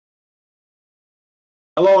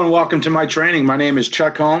Hello and welcome to my training. My name is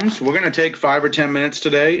Chuck Holmes. We're going to take 5 or 10 minutes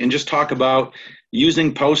today and just talk about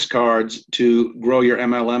using postcards to grow your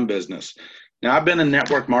MLM business. Now, I've been in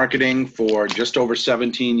network marketing for just over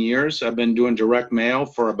 17 years. I've been doing direct mail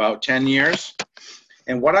for about 10 years.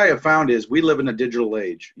 And what I have found is we live in a digital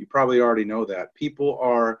age. You probably already know that. People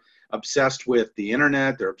are obsessed with the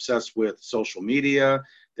internet. They're obsessed with social media.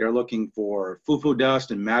 They're looking for foo-foo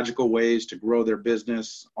dust and magical ways to grow their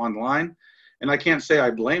business online. And I can't say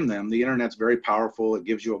I blame them. The internet's very powerful. It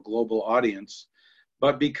gives you a global audience.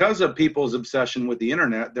 But because of people's obsession with the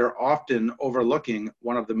internet, they're often overlooking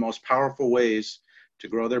one of the most powerful ways to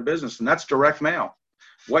grow their business, and that's direct mail.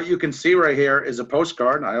 What you can see right here is a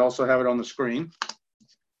postcard. I also have it on the screen.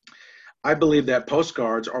 I believe that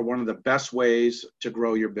postcards are one of the best ways to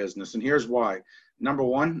grow your business, and here's why. Number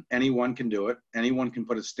one, anyone can do it. Anyone can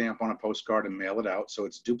put a stamp on a postcard and mail it out, so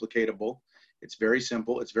it's duplicatable. It's very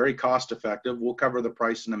simple. It's very cost effective. We'll cover the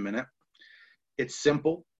price in a minute. It's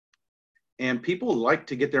simple. And people like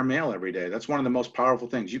to get their mail every day. That's one of the most powerful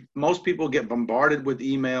things. Most people get bombarded with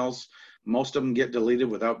emails. Most of them get deleted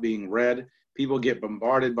without being read. People get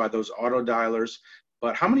bombarded by those auto dialers.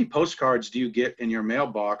 But how many postcards do you get in your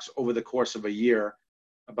mailbox over the course of a year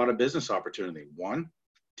about a business opportunity? One,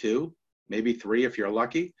 two, maybe three if you're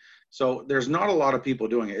lucky. So there's not a lot of people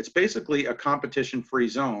doing it. It's basically a competition-free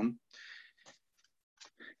zone.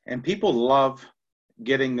 And people love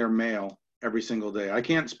getting their mail every single day. I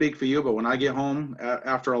can't speak for you, but when I get home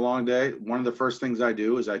after a long day, one of the first things I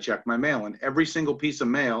do is I check my mail. And every single piece of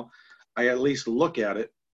mail, I at least look at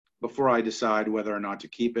it before I decide whether or not to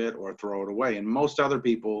keep it or throw it away. And most other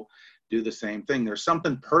people do the same thing. There's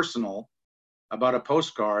something personal about a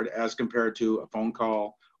postcard as compared to a phone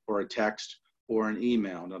call or a text or an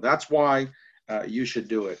email. Now, that's why you should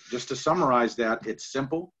do it. Just to summarize that, it's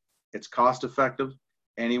simple, it's cost effective.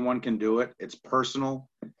 Anyone can do it. It's personal,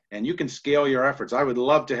 and you can scale your efforts. I would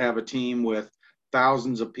love to have a team with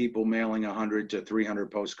thousands of people mailing 100 to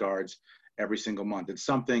 300 postcards every single month. It's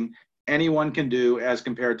something anyone can do as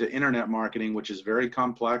compared to internet marketing, which is very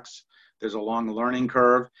complex. There's a long learning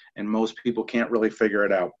curve, and most people can't really figure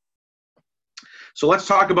it out. So let's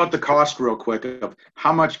talk about the cost real quick of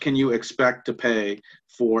how much can you expect to pay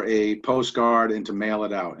for a postcard and to mail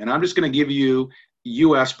it out. And I'm just going to give you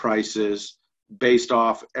US prices based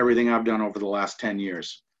off everything I've done over the last 10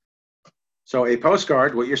 years. So a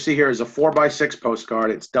postcard, what you see here is a 4x6 postcard.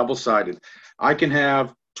 It's double-sided. I can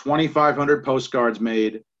have 2,500 postcards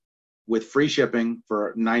made with free shipping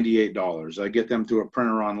for $98. I get them through a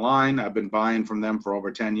printer online. I've been buying from them for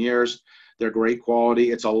over 10 years. They're great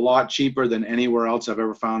quality. It's a lot cheaper than anywhere else I've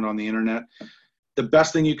ever found on the internet. The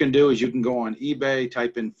best thing you can do is you can go on eBay,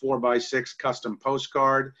 type in 4x6 custom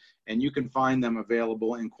postcard, and you can find them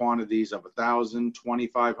available in quantities of 1,000,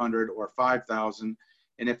 2,500, or 5,000.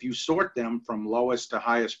 And if you sort them from lowest to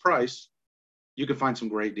highest price, you can find some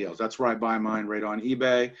great deals. That's where I buy mine, right on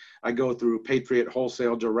eBay. I go through Patriot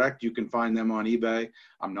Wholesale Direct. You can find them on eBay.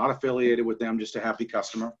 I'm not affiliated with them, just a happy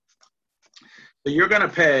customer. So you're going to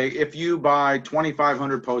pay, if you buy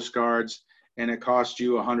 2,500 postcards and it costs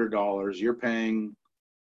you $100, you're paying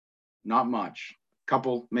not much,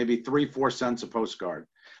 couple, maybe 3-4 cents a postcard.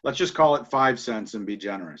 Let's just call it 5 cents and be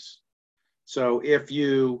generous. So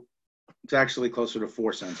it's actually closer to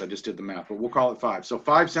 4 cents. I just did the math, but we'll call it 5. So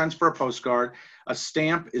 5 cents for a postcard. A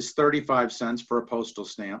stamp is 35 cents for a postal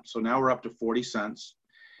stamp. So now we're up to 40 cents.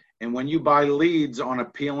 And when you buy leads on a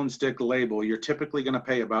peel and stick label, you're typically going to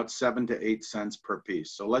pay about 7 to 8 cents per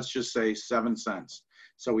piece. So let's just say 7 cents.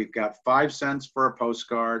 So we've got 5 cents for a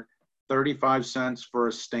postcard, 35 cents for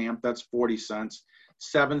a stamp, that's 40 cents.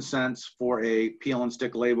 7 cents for a peel and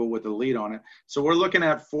stick label with a lead on it. So we're looking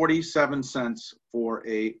at 47 cents for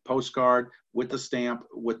a postcard with the stamp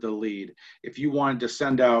with the lead. If you wanted to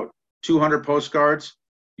send out 200 postcards,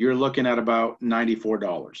 you're looking at about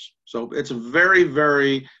 $94. So it's very,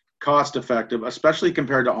 very cost effective, especially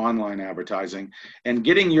compared to online advertising. And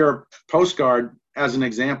getting your postcard, as an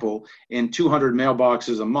example, in 200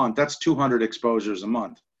 mailboxes a month, that's 200 exposures a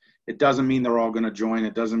month. It doesn't mean they're all going to join.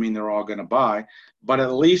 It doesn't mean they're all going to buy, but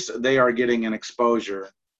at least they are getting an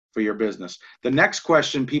exposure for your business. The next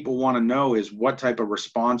question people want to know is, what type of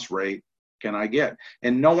response rate can I get?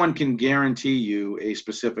 And no one can guarantee you a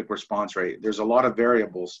specific response rate. There's a lot of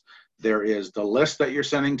variables. There is the list that you're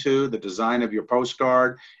sending to, the design of your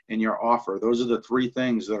postcard, and your offer. Those are the three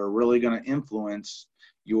things that are really going to influence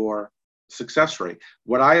your success rate.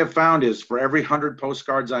 What I have found is for every 100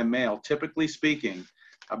 postcards I mail, typically speaking,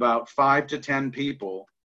 about 5 to 10 people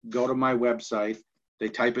go to my website, they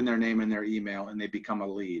type in their name and their email, and they become a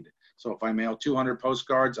lead. So if I mail 200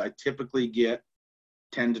 postcards, I typically get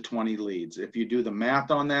 10 to 20 leads. If you do the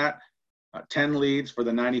math on that, 10 leads for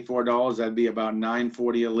the $94, that'd be about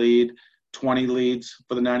 $9.40 a lead. 20 leads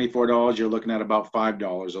for the $94, you're looking at about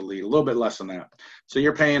 $5 a lead, a little bit less than that. So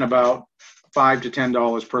you're paying about $5 to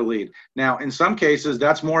 $10 per lead. Now, in some cases,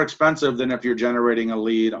 that's more expensive than if you're generating a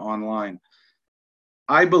lead online.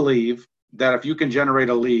 I believe that if you can generate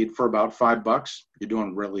a lead for about $5, you're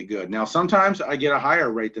doing really good. Now, sometimes I get a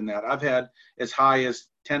higher rate than that. I've had as high as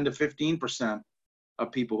 10 to 15%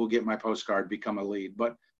 of people who get my postcard become a lead.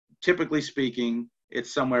 But typically speaking,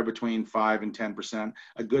 it's somewhere between 5 and 10%.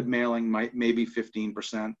 A good mailing might maybe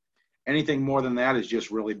 15%. Anything more than that is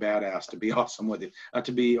just really badass, to be awesome with you.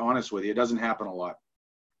 To be honest with you, it doesn't happen a lot.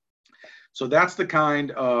 So that's the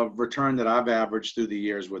kind of return that I've averaged through the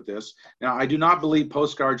years with this. Now, I do not believe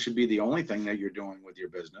postcards should be the only thing that you're doing with your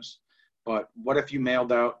business. But what if you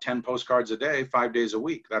mailed out 10 postcards a day, 5 days a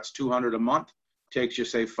week? That's 200 a month. Takes you,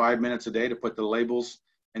 say, 5 minutes a day to put the labels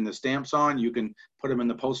and the stamps on. You can put them in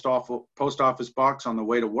the post office box on the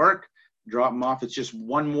way to work, drop them off. It's just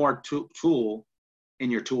one more tool in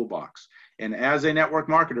your toolbox. And as a network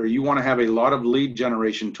marketer, you want to have a lot of lead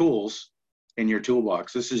generation tools in your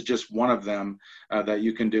toolbox. This is just one of them that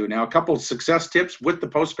you can do. Now, a couple of success tips with the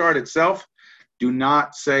postcard itself. Do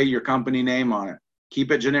not say your company name on it.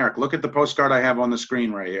 Keep it generic. Look at the postcard I have on the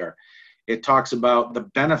screen right here. It talks about the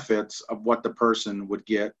benefits of what the person would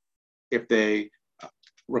get if they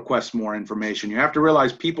request more information. You have to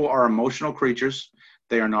realize people are emotional creatures.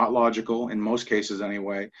 They are not logical in most cases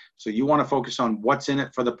anyway. So you want to focus on what's in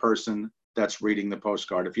it for the person that's reading the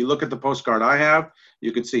postcard. If you look at the postcard I have,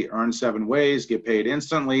 you can see earn 7 ways, get paid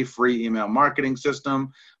instantly, free email marketing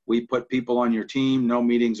system. We put people on your team, no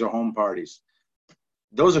meetings or home parties.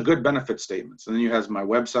 Those are good benefit statements. And then you have my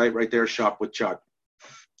website right there, Shop with Chuck.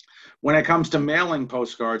 When it comes to mailing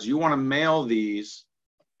postcards, you want to mail these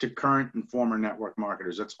to current and former network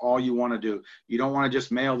marketers. That's all you want to do. You don't want to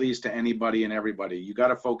just mail these to anybody and everybody. You got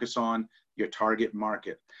to focus on your target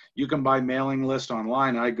market. You can buy mailing lists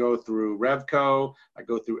online. I go through Revco. I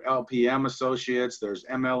go through LPM Associates. There's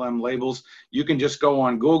MLM labels. You can just go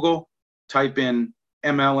on Google, type in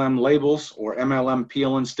MLM labels or MLM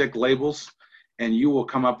peel and stick labels, and you will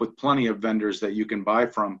come up with plenty of vendors that you can buy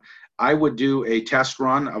from. I would do a test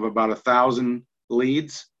run of about 1,000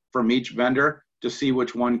 leads from each vendor to see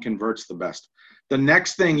which one converts the best. The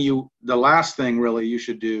last thing really you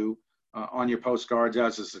should do on your postcards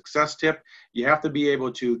as a success tip, you have to be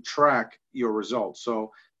able to track your results.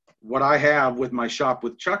 So what I have with my Shop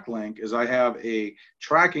with Chuck link is I have a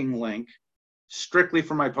tracking link strictly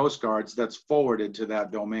for my postcards that's forwarded to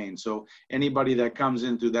that domain. So anybody that comes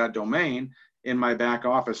in through that domain, in my back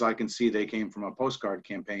office, I can see they came from a postcard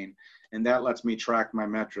campaign, and that lets me track my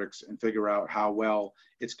metrics and figure out how well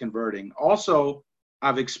it's converting. Also,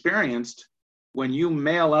 I've experienced when you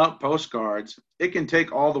mail out postcards, it can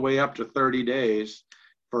take all the way up to 30 days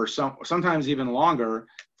for sometimes even longer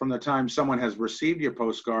from the time someone has received your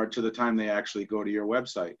postcard to the time they actually go to your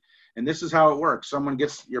website. And this is how it works. Someone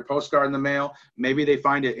gets your postcard in the mail. Maybe they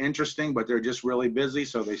find it interesting, but they're just really busy.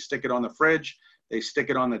 So they stick it on the fridge, they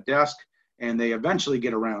stick it on the desk, and they eventually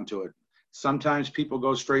get around to it. Sometimes people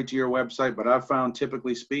go straight to your website, but I've found,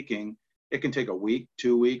 typically speaking, it can take a week,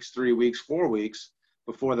 2 weeks, 3 weeks, 4 weeks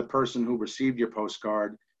before the person who received your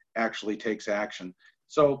postcard actually takes action.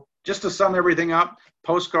 So just to sum everything up,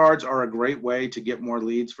 postcards are a great way to get more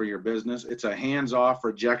leads for your business. It's a hands-off,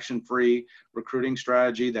 rejection-free recruiting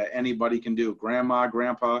strategy that anybody can do. Grandma,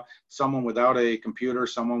 grandpa, someone without a computer,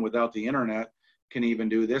 someone without the internet can even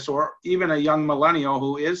do this, or even a young millennial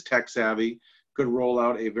who is tech savvy could roll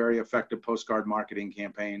out a very effective postcard marketing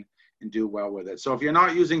campaign and do well with it. So if you're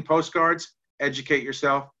not using postcards, educate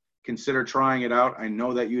yourself, consider trying it out. I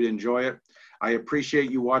know that you'd enjoy it. I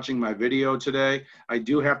appreciate you watching my video today. I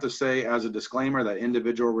do have to say as a disclaimer that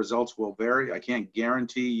individual results will vary. I can't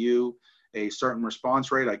guarantee you a certain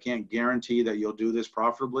response rate. I can't guarantee that you'll do this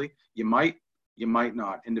profitably. You might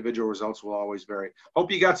not. Individual results will always vary.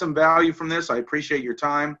 Hope you got some value from this. I appreciate your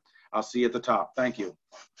time. I'll see you at the top. Thank you.